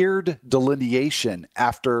tiered delineation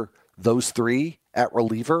after those 3 at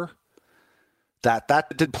reliever, that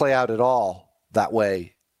didn't play out at all that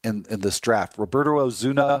way in this draft. Roberto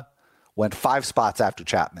Ozuna went 5 spots after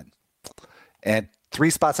Chapman, and 3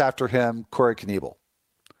 spots after him, Corey Knebel.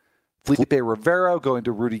 Felipe Rivero going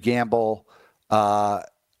to Rudy Gamble on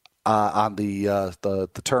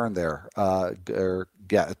the turn there, in the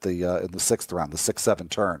 6th round, the 6-7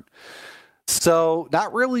 turn. So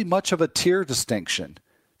not really much of a tier distinction.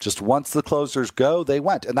 Just once the closers go, they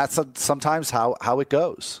went, and that's sometimes how it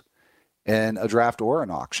goes in a draft or an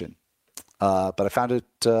auction. But I found it,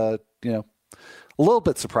 a A little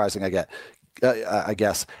bit surprising, I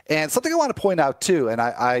guess. And something I want to point out, too, and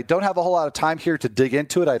I don't have a whole lot of time here to dig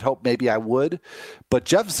into it. I'd hope maybe I would. But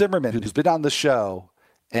Jeff Zimmerman, who's been on the show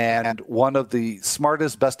and one of the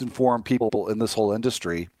smartest, best informed people in this whole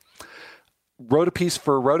industry, wrote a piece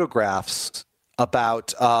for Rotographs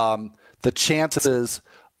about the chances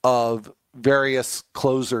of various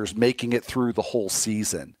closers making it through the whole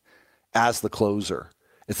season as the closer.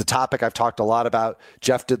 It's a topic I've talked a lot about.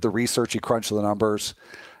 Jeff did the research. He crunched the numbers.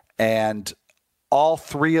 And all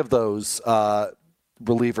three of those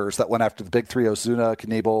relievers that went after the big three, Ozuna,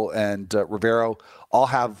 Knebel, and Rivero, all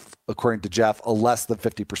have, according to Jeff, a less than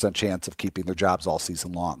 50% chance of keeping their jobs all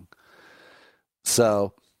season long.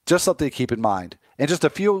 So just something to keep in mind. And just a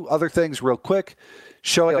few other things real quick.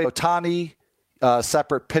 Shohei Ohtani,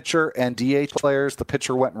 separate pitcher and DH players. The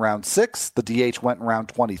pitcher went in round 6. The DH went in round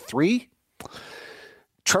 23.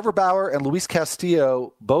 Trevor Bauer and Luis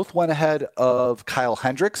Castillo both went ahead of Kyle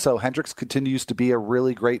Hendricks, so Hendricks continues to be a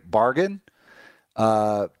really great bargain.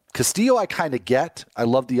 Castillo I kind of get. I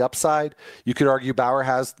love the upside. You could argue Bauer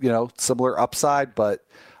has, similar upside, but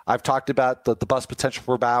I've talked about the bust potential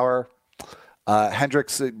for Bauer.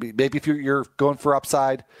 Hendricks, maybe if you're going for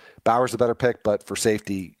upside, Bauer's a better pick, but for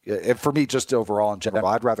safety, and for me, just overall in general,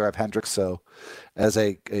 I'd rather have Hendricks. So as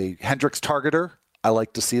a Hendricks targeter, I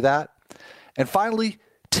like to see that. And finally,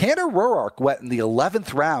 Tanner Roark went in the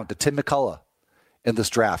 11th round to Tim McCullough in this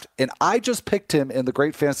draft. And I just picked him in the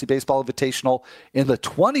Great Fantasy Baseball Invitational in the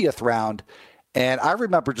 20th round. And I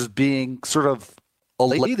remember just being sort of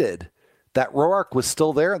elated that Roark was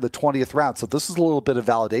still there in the 20th round. So this is a little bit of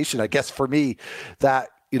validation, I guess, for me that,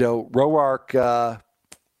 Roark,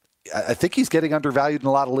 I think he's getting undervalued in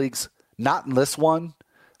a lot of leagues. Not in this one,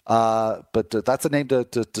 but that's a name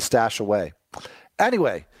to stash away.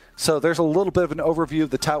 Anyway, so there's a little bit of an overview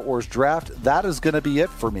of the Tout Wars draft. That is going to be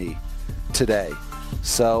it for me today.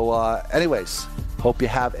 So anyways, hope you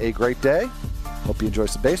have a great day. Hope you enjoy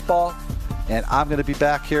some baseball. And I'm going to be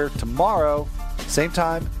back here tomorrow, same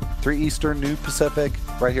time, 3 Eastern, noon Pacific,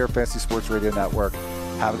 right here at Fantasy Sports Radio Network.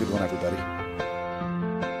 Have a good one, everybody.